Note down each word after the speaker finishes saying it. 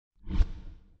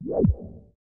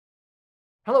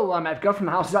Hello, I'm Matt Guff from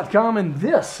thehouse.com, and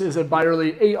this is a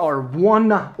Byerly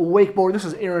Ar-1 Wakeboard. This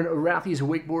is Aaron Rathy's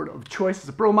wakeboard of choice. It's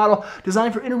a pro model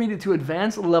designed for intermediate to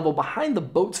advanced level behind the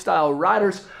boat style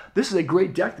riders. This is a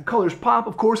great deck. The colors pop.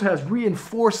 Of course, it has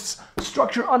reinforced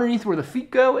structure underneath where the feet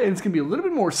go, and it's going to be a little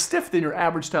bit more stiff than your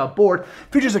average style board.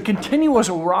 Features a continuous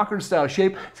rocker style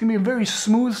shape. It's going to be a very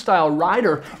smooth style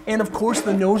rider, and of course,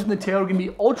 the nose and the tail are going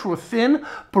to be ultra thin,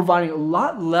 providing a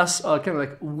lot less kind of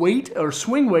like weight or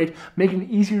swing weight, making it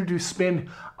easier to spin.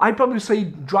 I'd probably say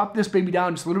drop this baby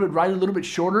down just a little bit, ride it a little bit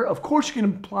shorter. Of course, you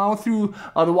can plow through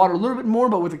the water a little bit more,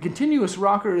 but with a continuous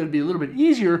rocker, it'll be a little bit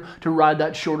easier to ride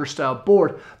that shorter style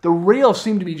board. The rails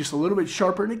seem to be just a little bit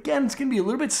sharper, and again, it's going to be a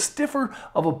little bit stiffer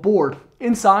of a board.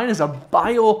 Inside is a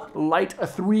biolite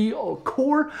 3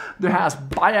 core that has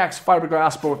biax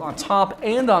fiberglass both on top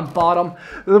and on bottom.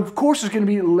 Of course, there's going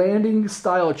to be landing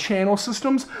style channel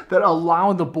systems that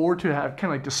allow the board to have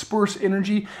kind of like disperse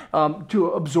energy to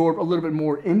absorb a little bit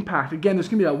more impact. Again, there's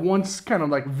going to be that one kind of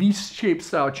like V-shaped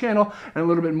style channel and a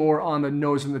little bit more on the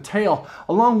nose and the tail.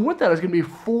 Along with that is going to be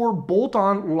 4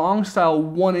 bolt-on long style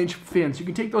 1-inch fins. You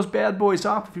can take those bad boys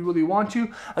off if you really want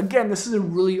to. Again, this is a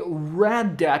really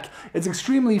rad deck. It's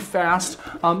extremely fast,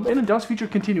 and it does feature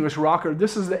continuous rocker.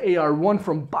 This is the Ar-1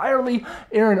 from Byerly,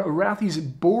 Aaron Rathy's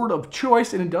board of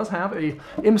choice, and it does have a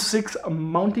M6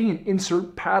 mounting and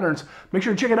insert patterns. Make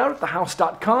sure to check it out at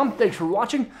thehouse.com. Thanks for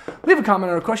watching. Leave a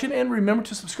comment or a question, and remember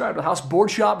to subscribe to the House Board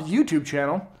Shop YouTube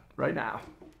channel right now.